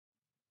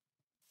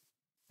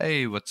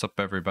Hey, what's up,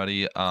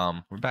 everybody?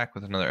 We're back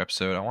with another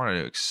episode. I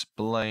wanted to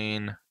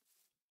explain.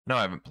 No,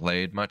 I haven't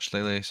played much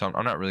lately, so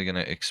I'm not really gonna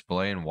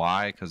explain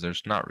why, because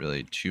there's not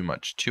really too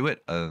much to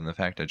it, other than the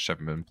fact I just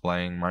haven't been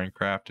playing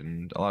Minecraft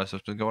and a lot of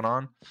stuff's been going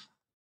on.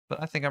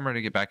 But I think I'm ready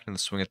to get back into the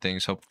swing of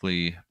things.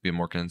 Hopefully, be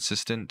more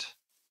consistent.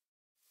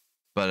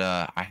 But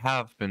I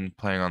have been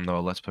playing on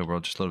the Let's Play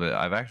world just a little bit.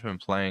 I've actually been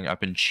playing. I've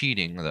been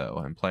cheating though,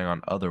 and playing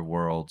on other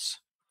worlds.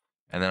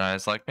 And then I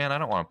was like, man, I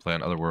don't want to play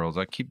on other worlds.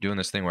 I keep doing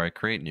this thing where I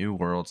create new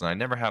worlds, and I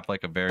never have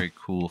like a very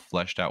cool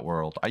fleshed out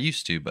world. I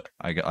used to, but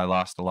I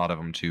lost a lot of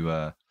them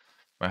to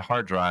my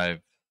hard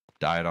drive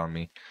died on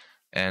me.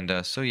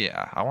 And so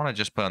yeah, I want to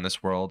just play on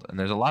this world. And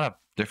there's a lot of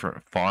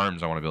different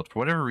farms I want to build. For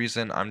whatever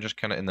reason, I'm just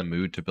kind of in the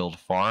mood to build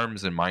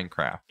farms in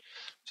Minecraft.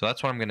 So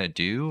that's what I'm gonna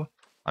do.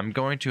 I'm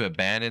going to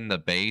abandon the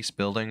base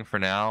building for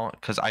now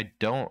because I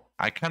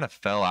kind of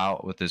fell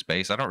out with this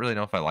base. I don't really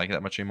know if I like it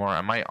that much anymore.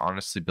 I might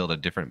honestly build a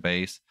different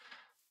base.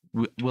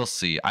 We'll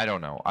see. I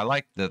don't know. I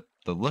like the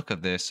look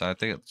of this. I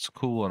think it's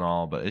cool and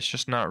all, but it's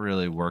just not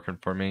really working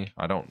for me.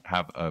 I don't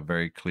have a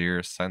very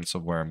clear sense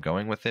of where I'm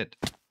going with it.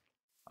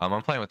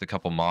 I'm playing with a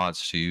couple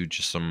mods too,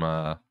 just some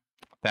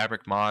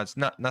fabric mods.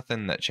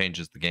 Nothing that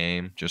changes the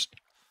game, just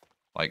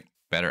like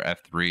better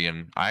F3.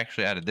 And I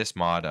actually added this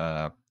mod,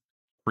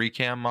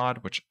 FreeCam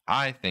mod, which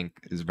I think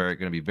is going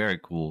to be very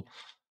cool.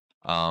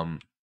 A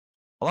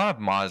lot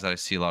of mods that I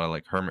see a lot of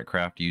like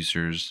Hermitcraft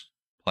users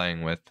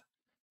playing with.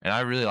 And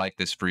I really like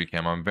this free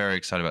cam. I'm very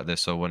excited about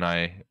this. So when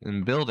I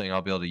am building,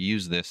 I'll be able to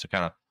use this to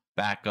kind of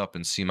back up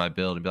and see my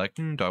build and be like,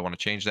 do I want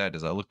to change that?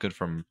 Does that look good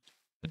from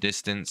a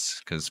distance?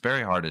 Because it's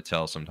very hard to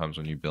tell sometimes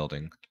when you're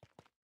building.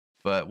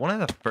 But one of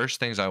the first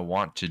things I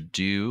want to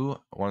do,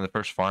 one of the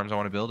first farms I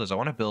want to build is I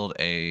want to build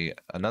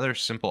another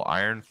simple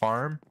iron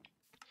farm,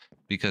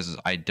 because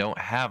I don't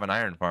have an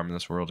iron farm in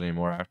this world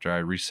anymore after I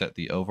reset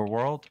the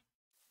overworld.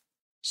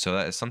 So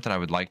that is something I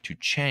would like to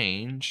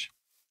change.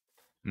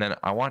 And then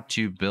I want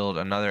to build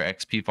another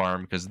XP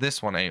farm because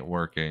this one ain't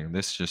working.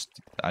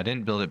 I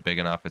didn't build it big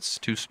enough. It's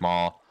too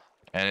small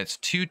and it's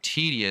too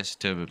tedious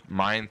to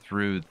mine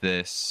through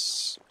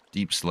this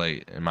deep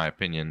slate, in my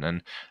opinion.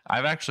 And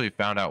I've actually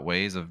found out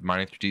ways of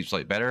mining through deep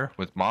slate better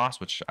with moss,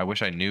 which I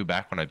wish I knew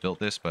back when I built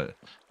this, but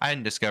I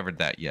hadn't discovered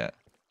that yet.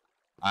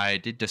 I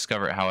did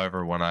discover it,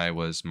 however, when I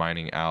was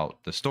mining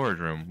out the storage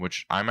room,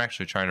 which I'm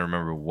actually trying to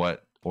remember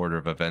what order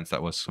of events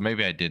that was. So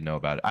maybe I did know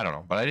about it. I don't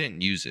know, but I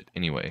didn't use it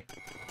anyway.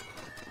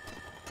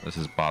 This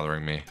is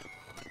bothering me.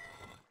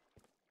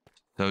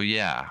 So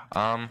yeah,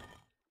 so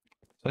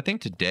I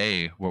think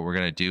today what we're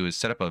gonna do is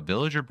set up a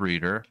villager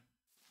breeder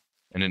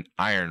and an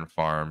iron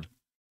farm,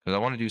 because I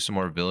want to do some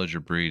more villager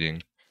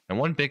breeding. And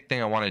one big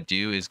thing I want to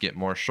do is get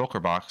more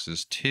shulker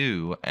boxes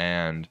too,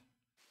 and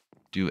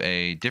do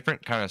a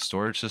different kind of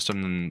storage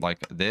system than like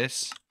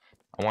this.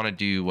 I want to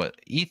do what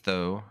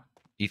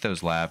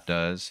Etho's lab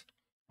does,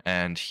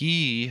 and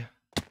he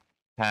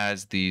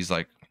has these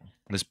like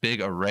this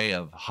big array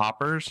of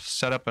hoppers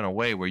set up in a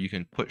way where you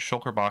can put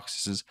shulker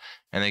boxes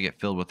and they get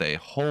filled with a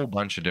whole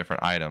bunch of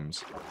different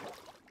items,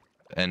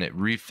 and it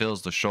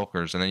refills the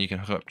shulkers, and then you can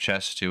hook up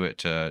chests to it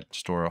to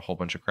store a whole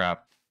bunch of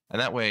crap. And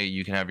that way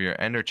you can have your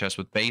ender chest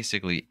with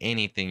basically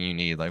anything you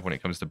need. Like when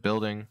it comes to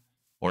building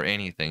or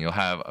anything, you'll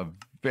have a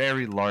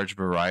very large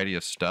variety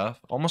of stuff,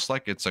 almost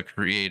like it's a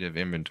creative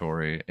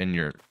inventory in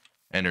your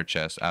ender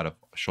chest out of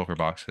shulker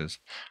boxes.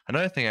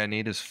 Another thing I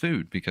need is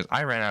food, because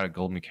I ran out of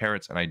golden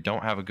carrots and I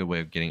don't have a good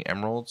way of getting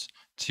emeralds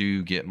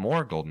to get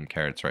more golden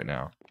carrots right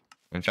now.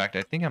 In fact,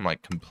 I think I'm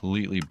like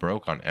completely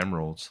broke on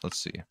emeralds. Let's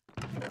see.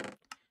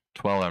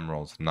 12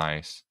 emeralds.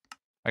 Nice.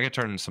 I could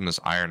turn some of this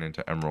iron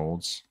into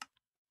emeralds.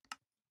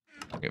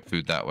 I'll get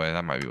food that way.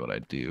 That might be what I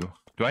do.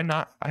 Do I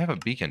not? I have a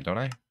beacon, don't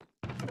I?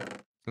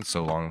 It's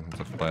so long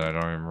since I've played, I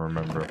don't even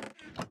remember.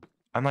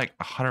 I'm like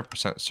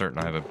 100% certain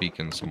I have a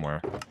beacon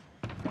somewhere.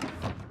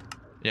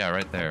 Yeah,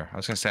 right there. I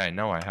was gonna say I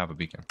know I have a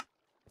beacon.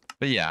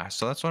 But yeah,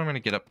 so that's what I'm gonna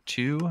get up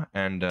to,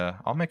 and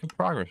I'll make a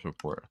progress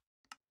report.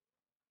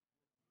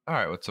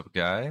 Alright, what's up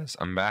guys?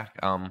 I'm back.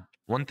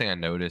 One thing I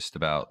noticed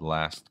about the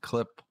last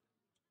clip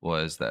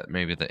was that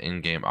maybe the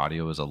in-game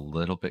audio was a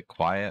little bit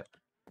quiet.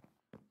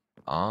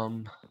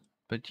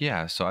 But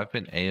yeah, so I've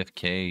been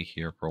AFK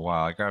here for a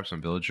while. I grabbed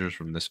some villagers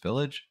from this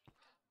village,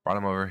 brought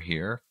them over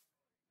here.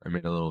 I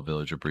made a little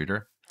villager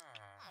breeder.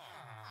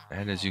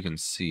 And as you can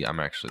see,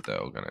 I'm actually,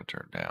 though, going to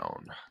turn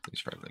down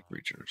these friendly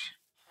creatures.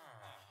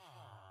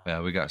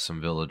 Yeah, we got some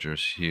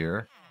villagers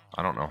here.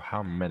 I don't know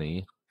how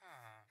many.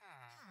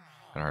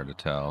 Kind of hard to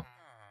tell.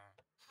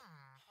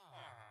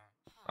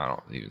 I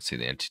don't even see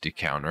the entity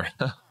counter.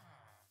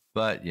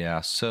 But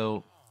yeah,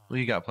 so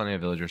we got plenty of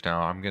villagers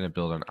now. I'm going to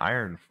build an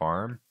iron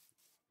farm.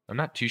 I'm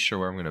not too sure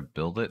where I'm going to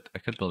build it. I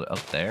could build it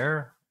up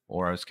there,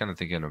 or I was kind of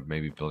thinking of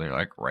maybe building it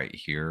like right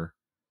here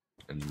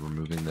and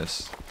removing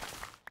this.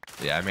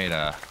 Yeah, I made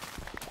a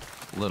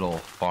little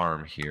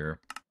farm here.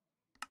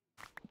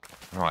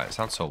 Oh, it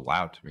sounds so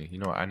loud to me. You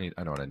know what I need?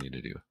 I know what I need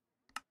to do.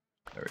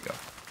 There we go.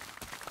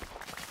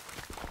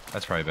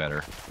 That's probably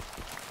better.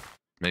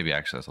 Maybe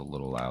actually that's a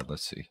little loud.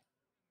 Let's see.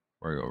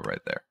 We're going to go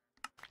right there.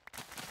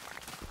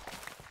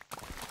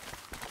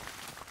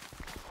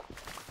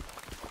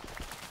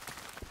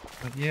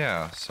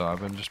 Yeah, so I've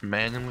been just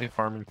manually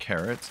farming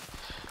carrots,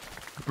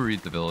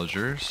 breed the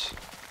villagers,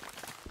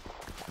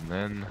 and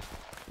then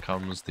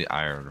comes the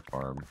iron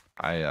farm.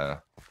 I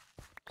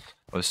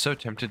was so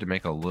tempted to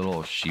make a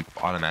little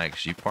automatic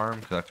sheep farm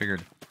because I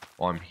figured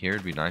while I'm here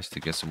it'd be nice to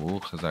get some wool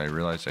because I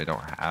realized I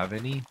don't have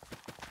any,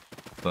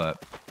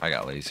 but I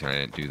got lazy and I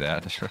didn't do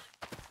that.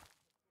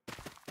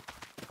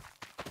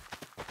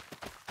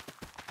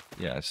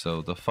 Yeah,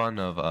 so the fun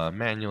of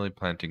manually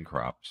planting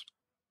crops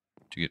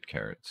to get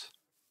carrots,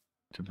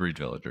 to breed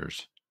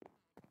villagers.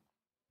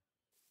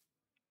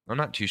 I'm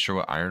not too sure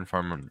what iron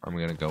farm I'm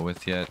going to go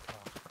with yet.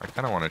 I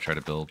kind of want to try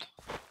to build,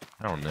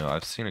 I don't know,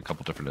 I've seen a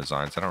couple different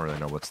designs. I don't really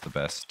know what's the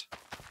best.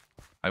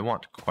 I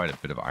want quite a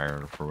bit of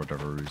iron for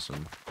whatever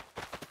reason.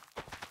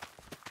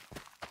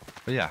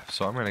 But yeah,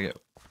 so I'm going to get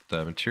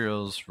the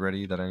materials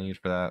ready that I need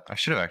for that. I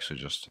should have actually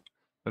just, if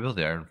I built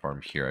the iron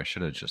farm here, I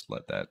should have just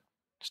let that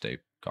stay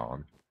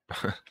gone.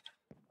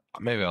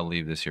 Maybe I'll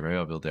leave this here. Maybe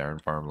I'll build the iron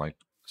farm like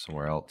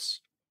somewhere else.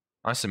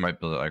 Honestly,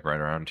 might build it like right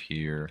around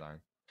here.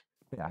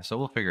 Yeah, so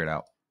we'll figure it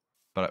out.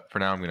 But for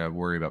now, I'm going to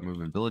worry about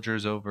moving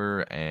villagers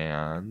over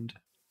and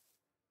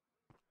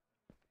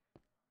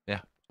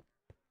yeah.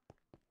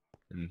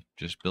 And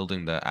just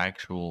building the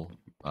actual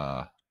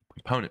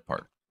component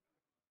part.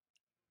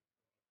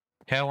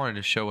 Okay, I wanted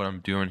to show what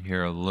I'm doing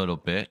here a little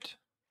bit.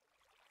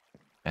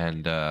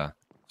 And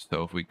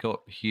so if we go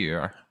up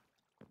here,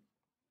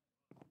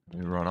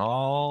 we run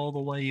all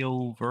the way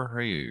over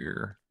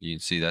here. You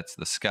can see that's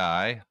the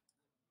sky.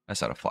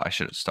 That's not a fly. I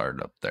should have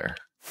started up there.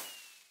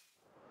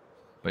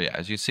 But yeah,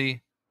 as you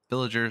see,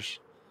 villagers,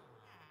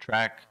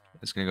 track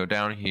is going to go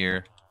down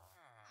here.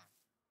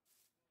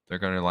 They're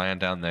going to land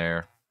down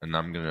there. And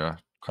I'm going to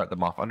cut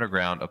them off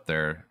underground up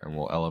there. And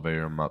we'll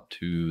elevate them up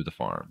to the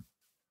farm.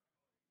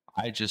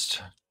 I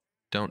just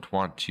don't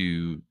want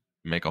to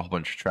make a whole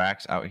bunch of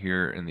tracks out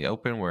here in the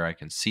open where I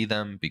can see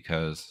them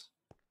because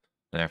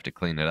I have to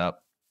clean it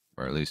up,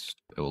 or at least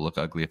it will look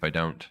ugly if I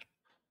don't.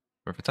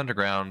 Or if it's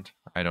underground,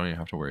 I don't even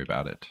have to worry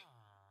about it.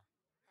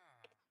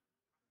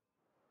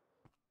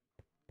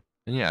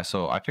 And yeah,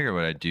 so I figured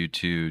what I'd do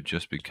too,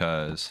 just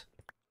because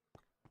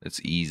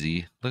it's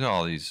easy. Look at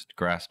all these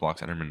grass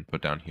blocks Enderman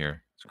put down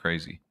here. It's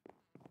crazy.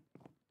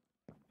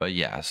 But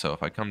yeah, so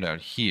if I come down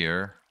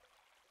here,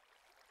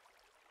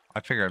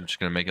 I figure I'm just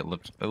going to make it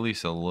look at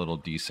least a little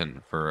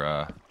decent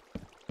for,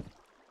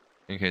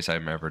 in case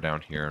I'm ever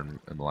down here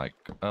and like,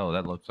 oh,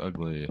 that looks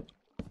ugly.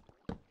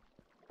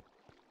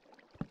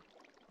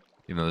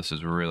 You know, this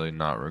is really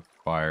not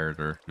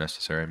required or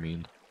necessary, I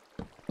mean.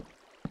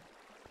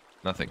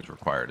 Nothing's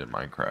required in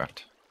Minecraft.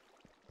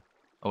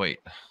 Oh, wait.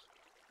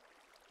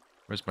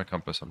 Where's my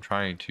compass? I'm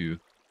trying to...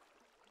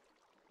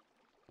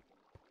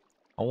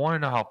 I want to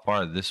know how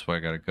far this way I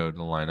gotta go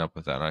to line up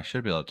with that. And I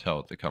should be able to tell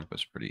with the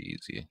compass pretty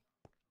easy.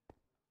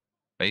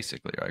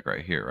 Basically, like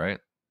right here, right?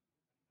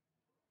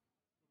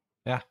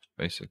 Yeah,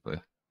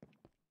 basically.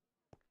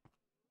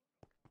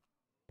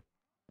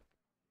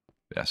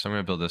 Yeah, so I'm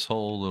gonna build this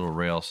whole little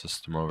rail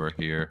system over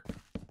here.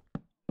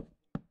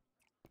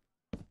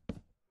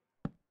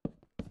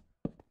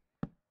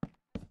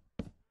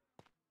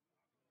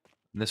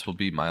 And this will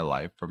be my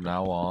life from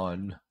now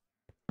on.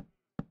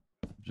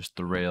 Just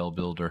the rail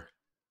builder.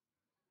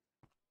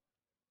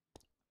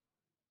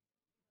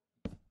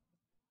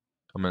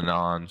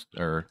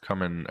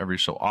 Coming every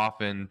so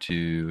often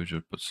to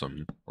just put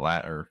some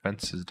ladder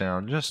fences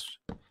down. Just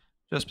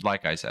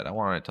like I said, I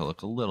want it to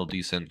look a little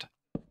decent.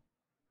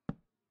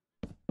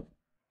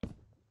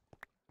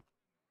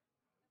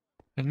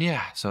 And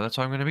yeah, so that's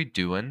what I'm going to be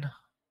doing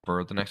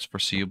for the next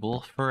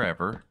foreseeable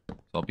forever. So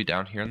I'll be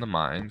down here in the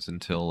mines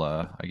until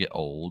I get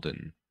old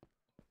and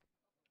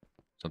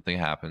something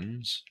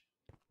happens.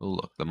 Oh,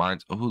 look, the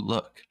mines. Oh,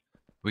 look.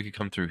 We could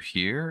come through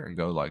here and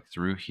go like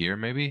through here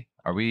maybe.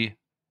 Are we?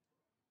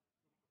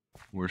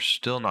 We're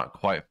still not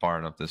quite far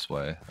enough this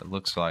way. It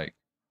looks like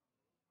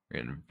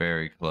we're getting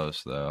very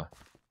close though.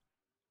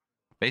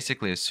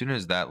 Basically, as soon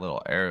as that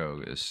little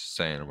arrow is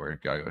saying we're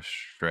gotta go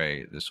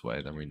straight this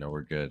way, then we know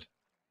we're good.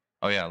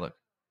 Oh yeah, look.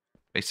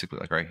 Basically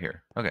like right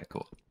here. Okay,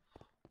 cool.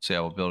 So yeah,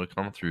 we'll be able to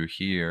come through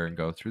here and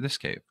go through this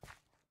cave.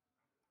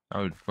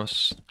 I would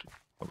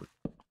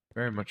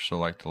very much so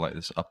like to light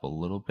this up a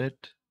little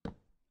bit.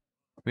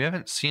 We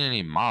haven't seen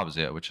any mobs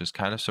yet, which is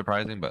kind of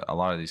surprising, but a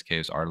lot of these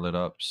caves are lit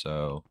up,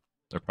 so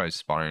they're probably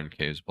spawning in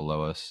caves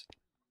below us.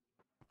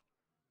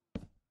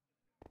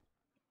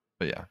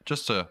 But yeah,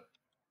 just to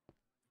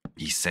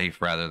be safe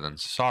rather than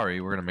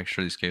sorry, we're gonna make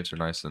sure these caves are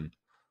nice and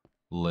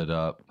lit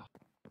up.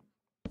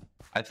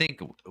 I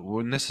think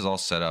when this is all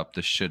set up,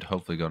 this should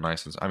hopefully go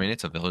nice. I mean,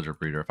 it's a villager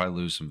breeder. If I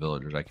lose some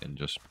villagers, I can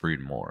just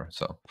breed more.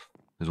 So,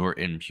 because we're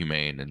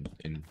inhumane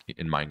in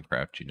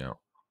Minecraft, you know,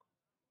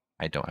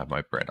 I don't have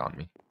my bread on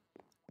me.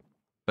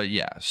 But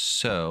yeah,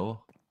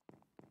 so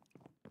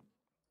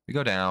we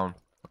go down,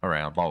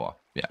 around, blah blah.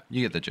 Yeah,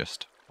 you get the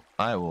gist.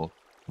 I will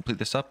complete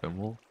this up and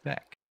we'll be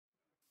back.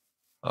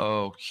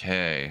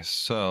 Okay,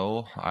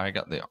 so I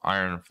got the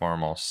iron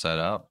farm all set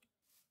up.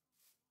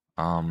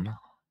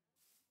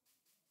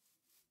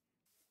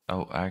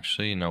 Oh,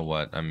 actually, you know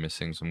what? I'm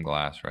missing some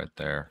glass right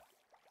there.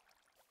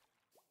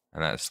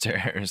 And that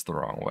stair is the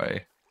wrong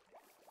way.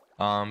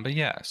 But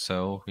yeah,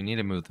 so we need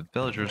to move the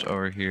villagers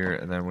over here,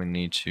 and then we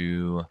need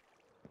to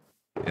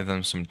give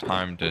them some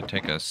time to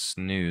take a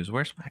snooze.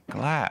 Where's my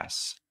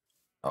glass?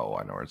 Oh,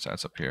 I know where it's at.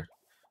 It's up here.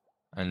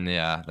 And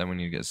yeah, then we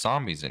need to get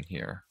zombies in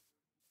here.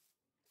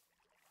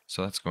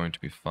 So that's going to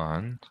be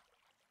fun.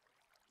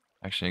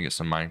 Actually, I need to get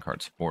some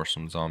minecarts for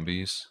some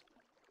zombies.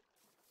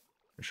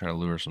 We're trying to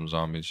lure some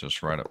zombies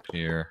just right up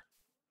here.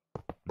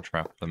 And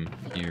trap them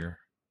here.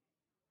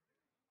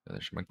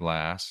 There's my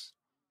glass.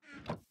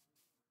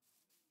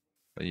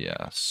 But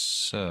yeah,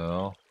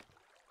 so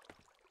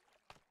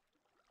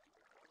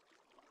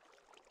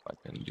if I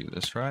can do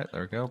this right,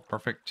 there we go,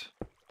 perfect.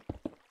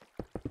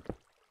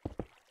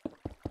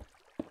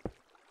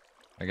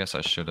 I guess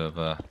I should have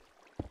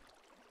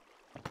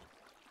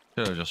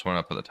just went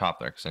up at the top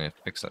there because I need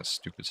to fix that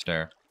stupid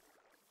stair.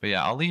 But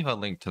yeah, I'll leave a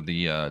link to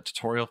the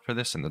tutorial for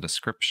this in the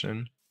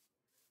description.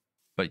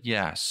 But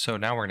yeah, so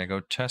now we're gonna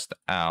go test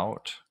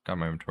out. God,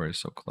 my inventory is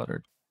so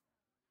cluttered.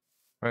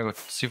 We're gonna go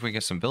see if we can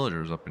get some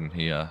villagers up in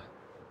here.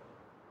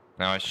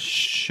 Now I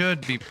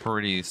should be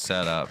pretty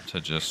set up to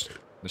just,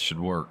 this should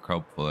work,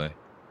 hopefully.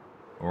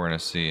 But we're gonna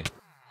see.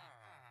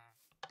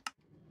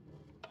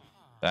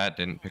 That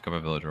didn't pick up a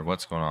villager.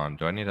 What's going on?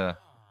 Do I need a...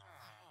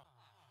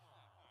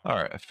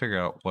 Alright, I figured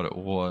out what it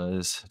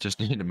was. Just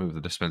need to move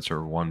the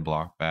dispenser one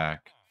block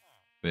back.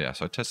 But yeah,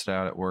 so I tested it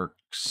out, it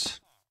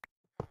works.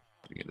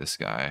 Get this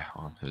guy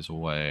on his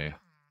way.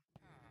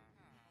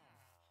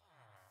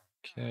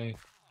 Okay,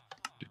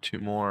 do 2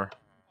 more.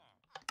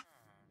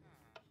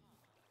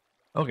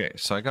 Okay,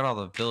 so I got all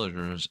the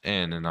villagers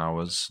in and I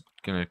was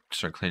gonna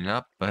start cleaning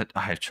up, but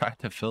I tried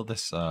to fill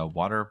this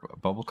water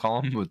bubble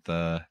column with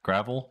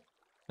gravel,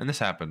 and this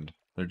happened.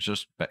 There's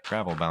just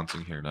gravel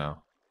bouncing here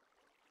now.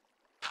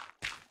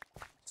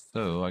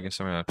 So I guess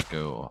I'm gonna have to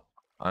go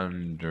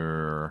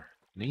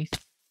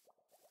underneath,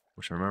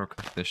 which I remember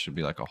this should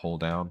be like a hole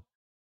down.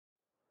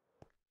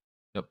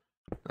 Yep.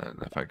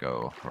 And if I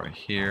go right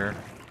here,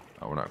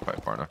 oh, we're not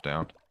quite far enough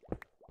down.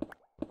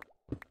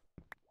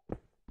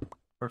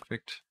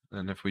 Perfect.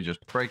 And if we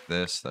just break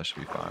this, that should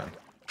be fine.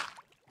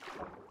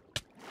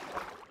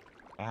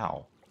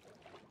 Ow.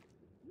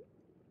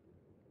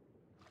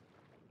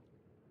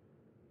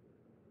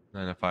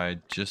 Then if I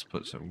just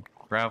put some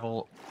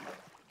gravel...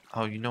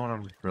 Oh, you know what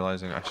I'm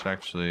realizing? I should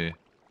actually...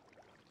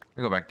 Let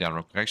me go back down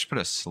real quick. I should put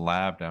a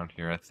slab down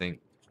here, I think.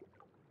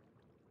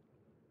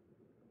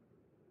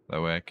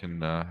 That way I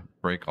can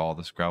break all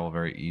this gravel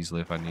very easily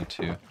if I need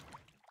to.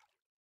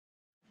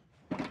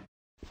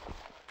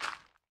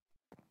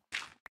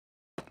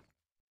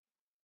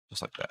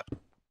 Just like that.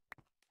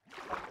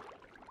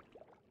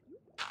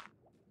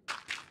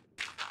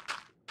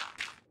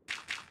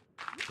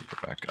 Go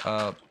back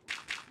up.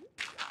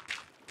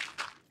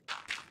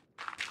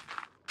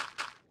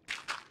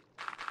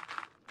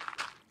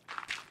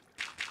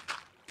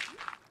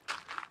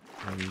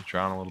 Maybe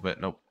drown a little bit.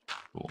 Nope.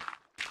 Cool.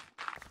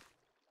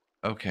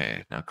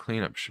 Okay, now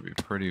cleanup should be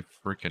pretty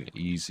freaking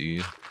easy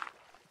when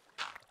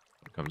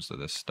it comes to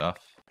this stuff.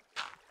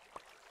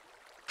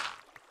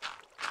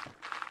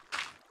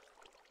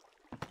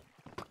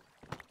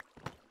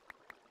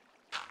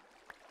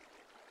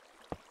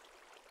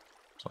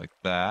 Just like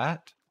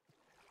that.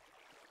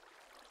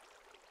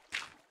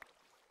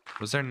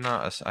 Was there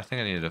not a... I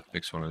think I needed to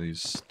fix one of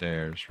these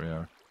stairs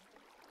right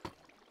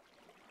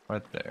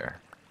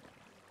there.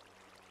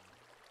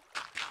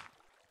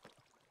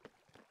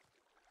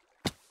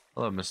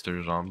 Hello,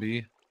 Mr.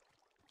 Zombie.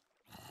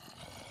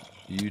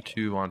 You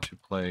two want to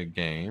play a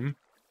game?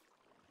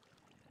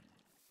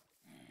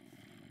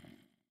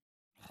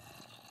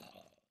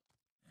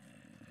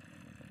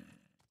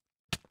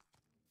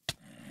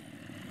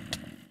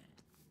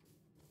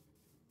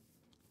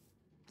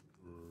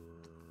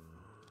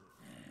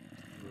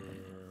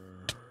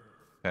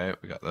 Okay,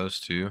 we got those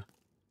two.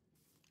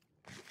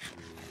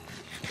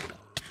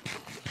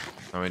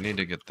 Now we need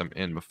to get them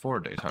in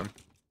before daytime.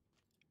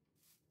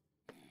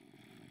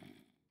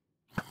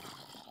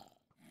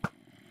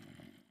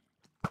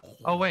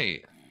 Oh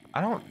wait,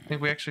 I don't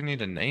think we actually need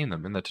to name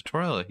them. In the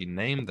tutorial he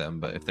named them,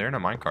 but if they're in a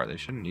minecart they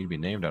shouldn't need to be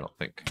named, I don't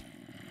think.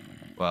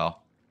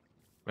 Well,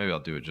 maybe I'll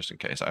do it just in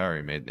case. I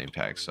already made name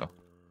tags, so.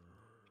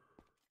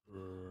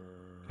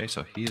 Okay,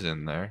 so he's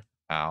in there.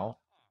 Ow.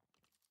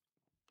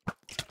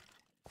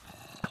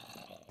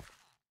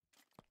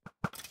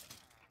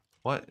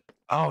 What?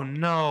 Oh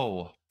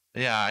no!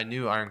 Yeah, I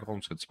knew iron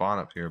golems could spawn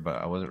up here,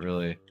 but I wasn't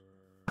really...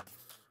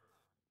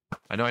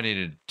 I know I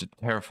needed to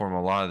terraform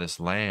a lot of this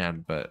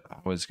land, but I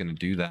was going to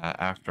do that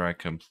after I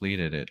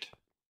completed it.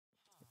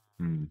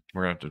 We're going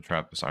to have to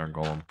trap this iron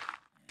golem.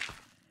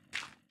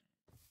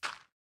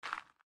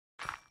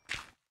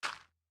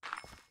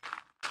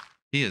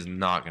 He is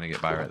not going to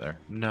get by right there.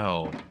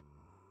 No.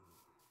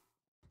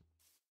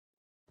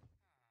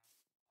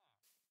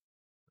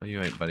 Oh,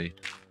 you ain't, buddy.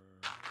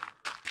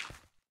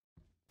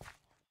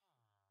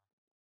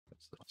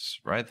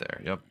 That's right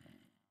there. Yep.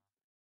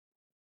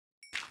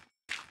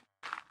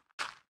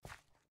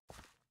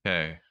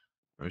 Okay.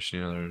 I just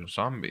need another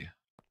zombie.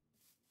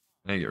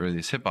 I need to get rid of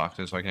these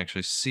hitboxes so I can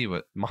actually see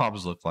what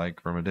mobs look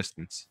like from a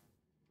distance.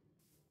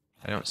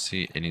 I don't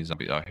see any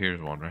zombies. Oh,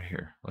 here's one right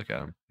here. Look at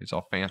him. He's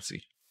all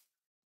fancy.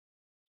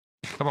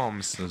 Come on,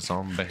 Mr.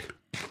 Zombie.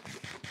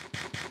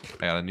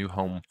 I got a new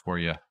home for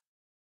you.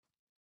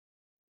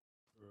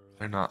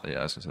 They're not. Yeah,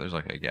 I was gonna say there's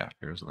like a gap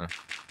here, isn't there?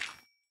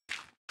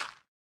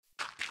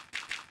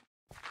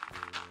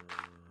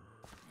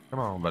 Come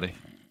on, buddy.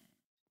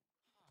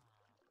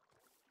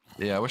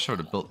 Yeah, I wish I would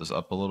have built this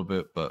up a little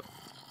bit, but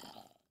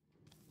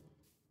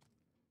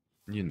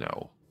you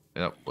know,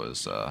 that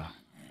was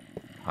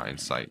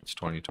hindsight's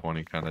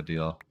 2020 kind of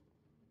deal.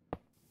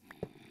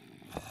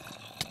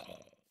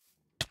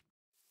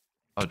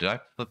 Oh, did I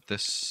flip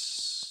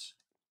this?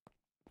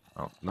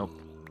 Oh, nope.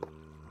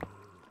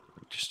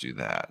 Just do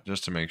that,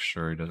 just to make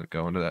sure he doesn't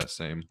go into that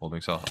same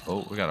holding cell.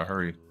 Oh, we gotta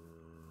hurry.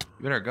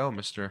 You better go,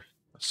 mister.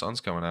 The sun's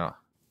coming out.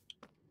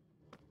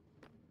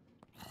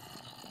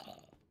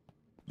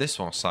 This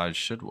one side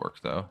should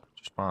work, though.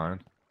 Just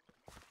fine.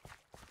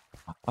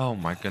 Oh,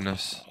 my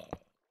goodness.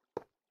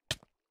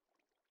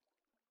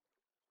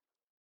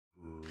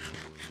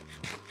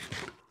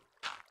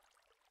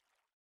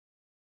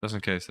 Just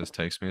in case this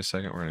takes me a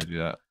second, we're going to do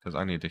that, because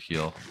I need to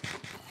heal.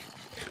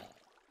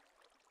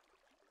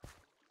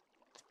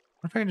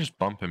 What if I can just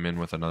bump him in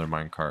with another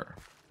minecart?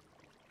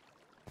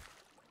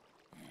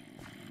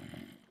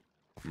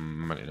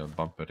 I need to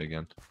bump it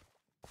again.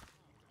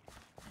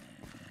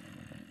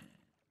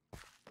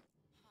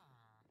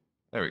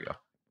 There we go.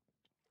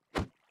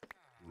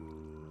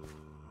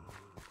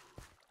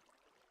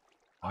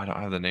 Oh, I don't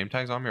have the name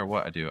tags on me, or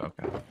what? I do.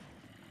 Okay.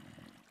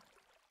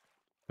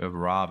 We have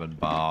Rob and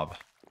Bob.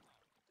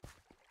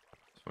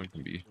 This one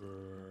can be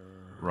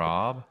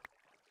Rob.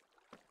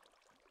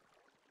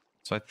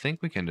 So I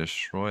think we can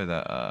destroy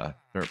that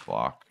dirt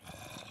block.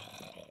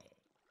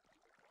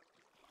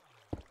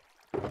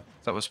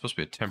 That was supposed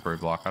to be a temporary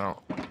block. I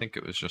don't think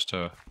it was just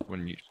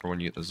when you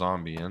get the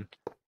zombie in.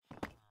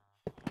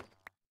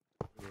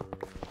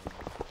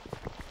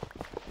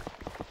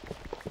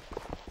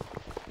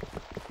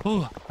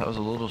 Oh, that was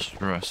a little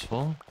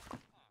stressful.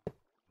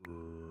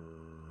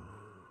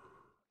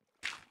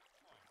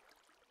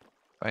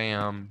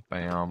 Bam,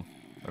 bam.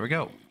 There we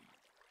go.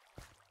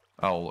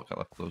 Oh, look, I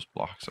left those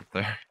blocks up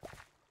there.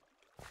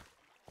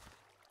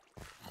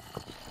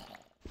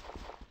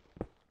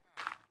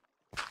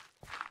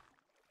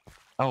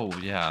 Oh,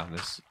 yeah,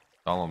 this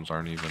golems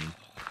aren't even...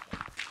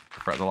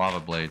 The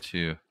lava blade,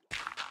 too.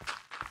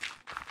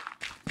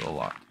 Still a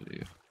lot to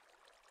do.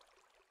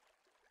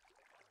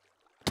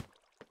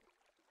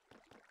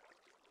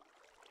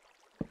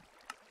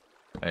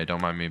 Hey,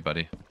 don't mind me,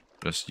 buddy.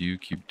 Just you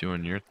keep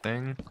doing your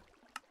thing.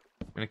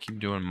 I'm gonna keep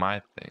doing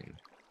my thing.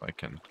 If I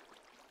can.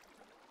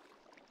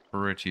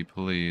 Pretty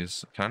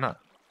please. Can I not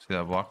see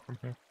that block from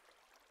here?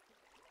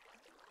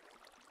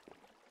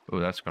 Oh,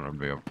 that's gonna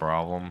be a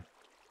problem.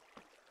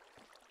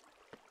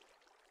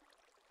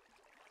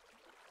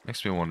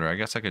 Makes me wonder. I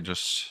guess I could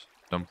just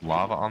dump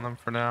lava on them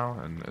for now,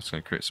 and it's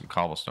gonna create some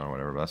cobblestone or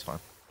whatever, but that's fine.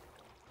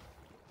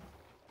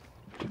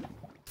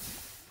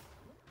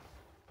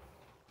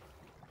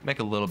 Make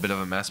a little bit of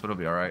a mess, but it'll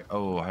be alright.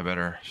 Oh, I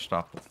better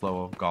stop the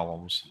flow of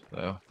golems,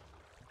 though.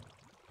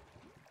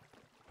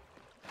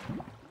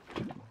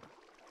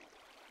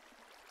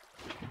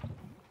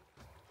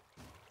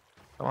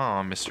 Come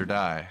on, Mr.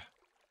 Die.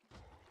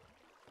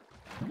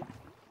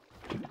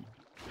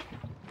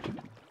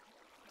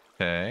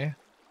 Okay.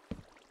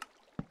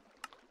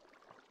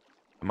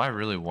 Am I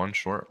really one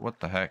short?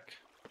 What the heck?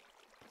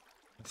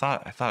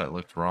 I thought it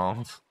looked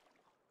wrong. It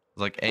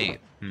was like 8.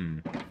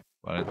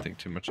 But I didn't think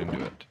too much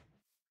into it.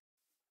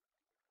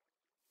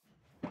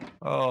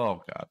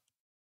 Oh god.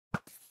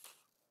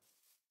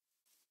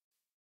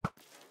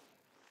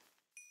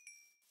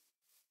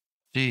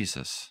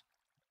 Jesus.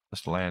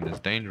 This land is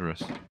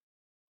dangerous.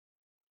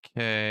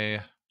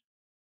 Okay.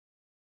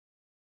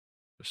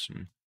 Just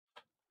some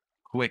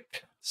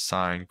quick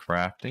sign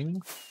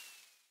crafting.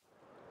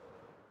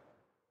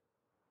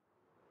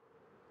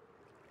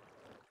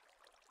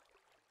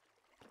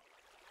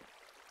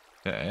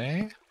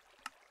 Okay.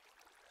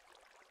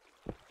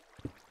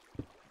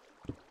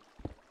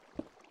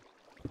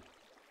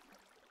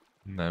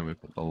 And then we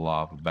put the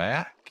lava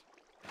back.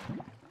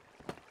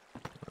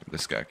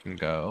 This guy can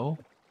go.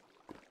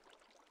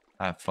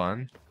 Have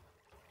fun.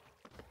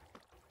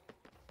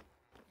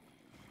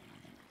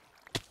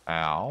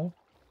 Ow.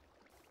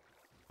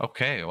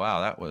 Okay,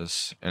 wow, that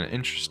was an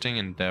interesting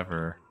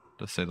endeavor,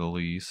 to say the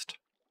least.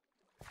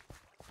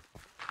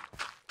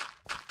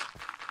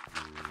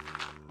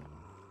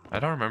 I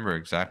don't remember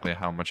exactly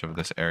how much of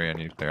this area I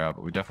need to clear out,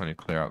 but we definitely need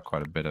to clear out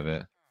quite a bit of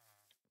it.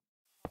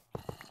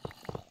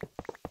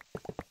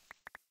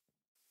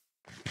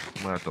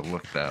 I'm gonna have to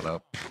look that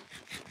up.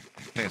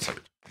 I think it's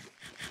like...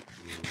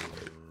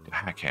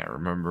 I can't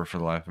remember for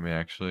the life of me,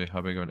 actually,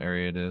 how big of an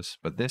area it is.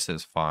 But this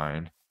is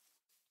fine.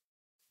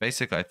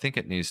 Basically, I think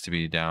it needs to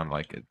be down,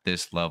 like, at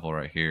this level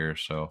right here.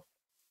 So,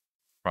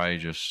 probably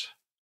just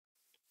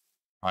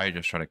try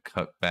to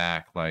cut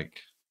back,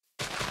 like...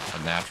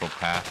 a natural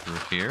path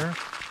through here.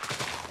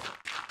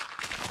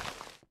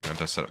 I have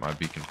to set up my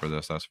beacon for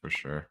this, that's for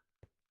sure.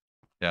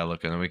 Yeah,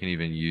 look, and then we can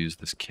even use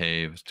this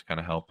cave to kind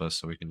of help us,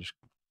 so we can just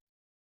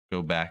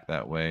go back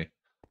that way.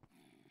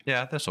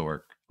 Yeah, this will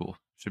work. Cool.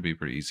 Should be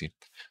pretty easy.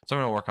 So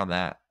I'm gonna work on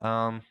that.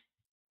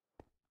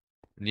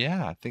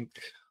 Yeah, I think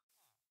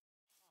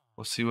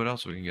we'll see what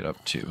else we can get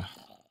up to.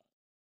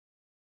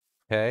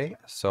 Okay,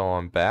 so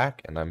I'm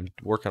back and I'm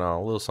working on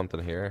a little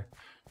something here,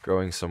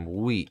 growing some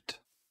wheat.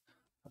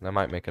 And I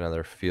might make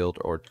another field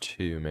or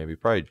two, maybe.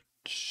 Probably,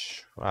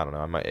 I don't know.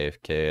 I might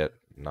AFK it.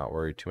 Not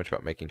worried too much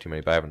about making too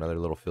many, but I have another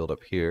little field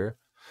up here.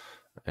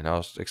 And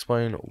I'll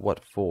explain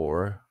what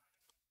for.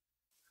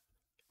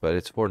 But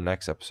it's for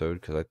next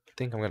episode, because I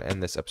think I'm going to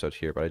end this episode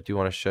here. But I do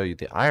want to show you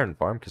the iron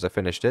farm, because I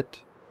finished it.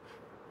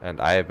 And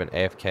I have been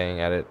AFKing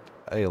at it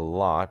a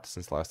lot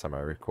since last time I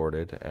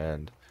recorded.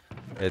 And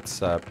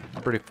it's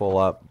pretty full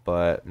up,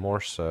 but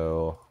more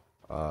so,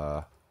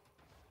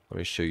 let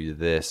me show you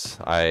this.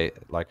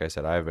 Like I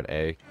said, I've been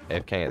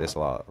AFKing at this a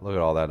lot. Look at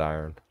all that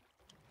iron.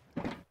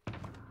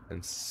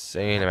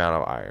 Insane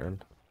amount of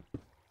iron.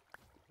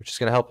 Which is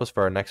going to help us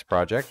for our next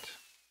project.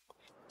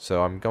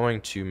 So I'm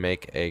going to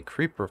make a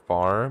creeper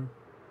farm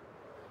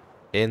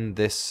in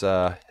this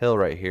hill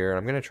right here.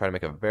 I'm going to try to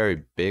make a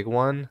very big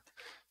one.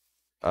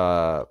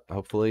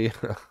 Hopefully.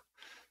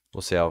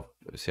 We'll see how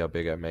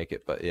big I make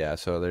it. But yeah,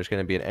 so there's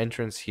going to be an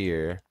entrance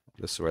here.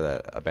 This is where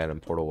that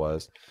abandoned portal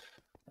was.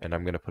 And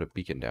I'm going to put a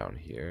beacon down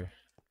here.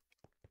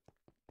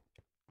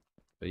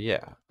 But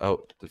yeah.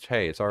 Oh,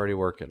 hey, it's already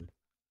working.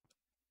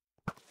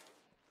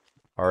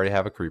 Already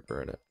have a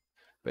creeper in it.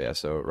 But yeah,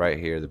 so right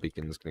here, the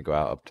beacon is going to go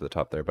out up to the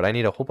top there. But I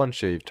need a whole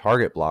bunch of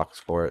target blocks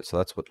for it. So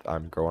that's what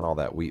I'm growing all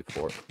that wheat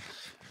for.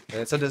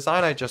 And it's a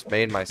design I just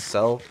made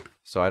myself.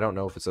 So I don't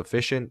know if it's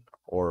efficient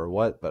or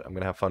what. But I'm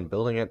going to have fun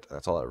building it.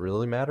 That's all that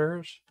really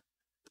matters.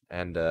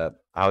 And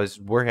I was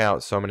working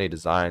out so many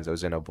designs. I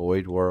was in a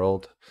void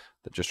world.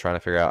 Just trying to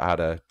figure out how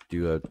to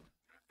do a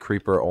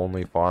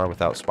creeper-only farm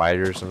without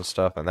spiders and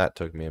stuff. And that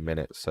took me a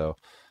minute. So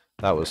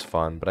that was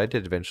fun. But I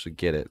did eventually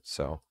get it.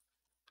 So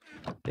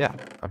yeah,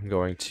 I'm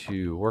going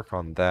to work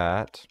on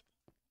that.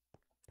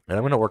 And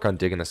I'm going to work on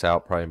digging this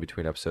out probably in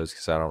between episodes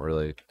because I don't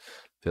really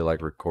feel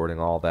like recording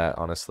all that,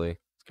 honestly.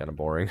 It's kind of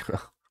boring.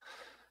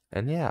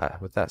 And yeah,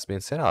 with that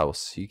being said, I will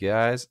see you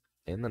guys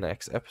in the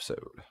next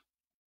episode.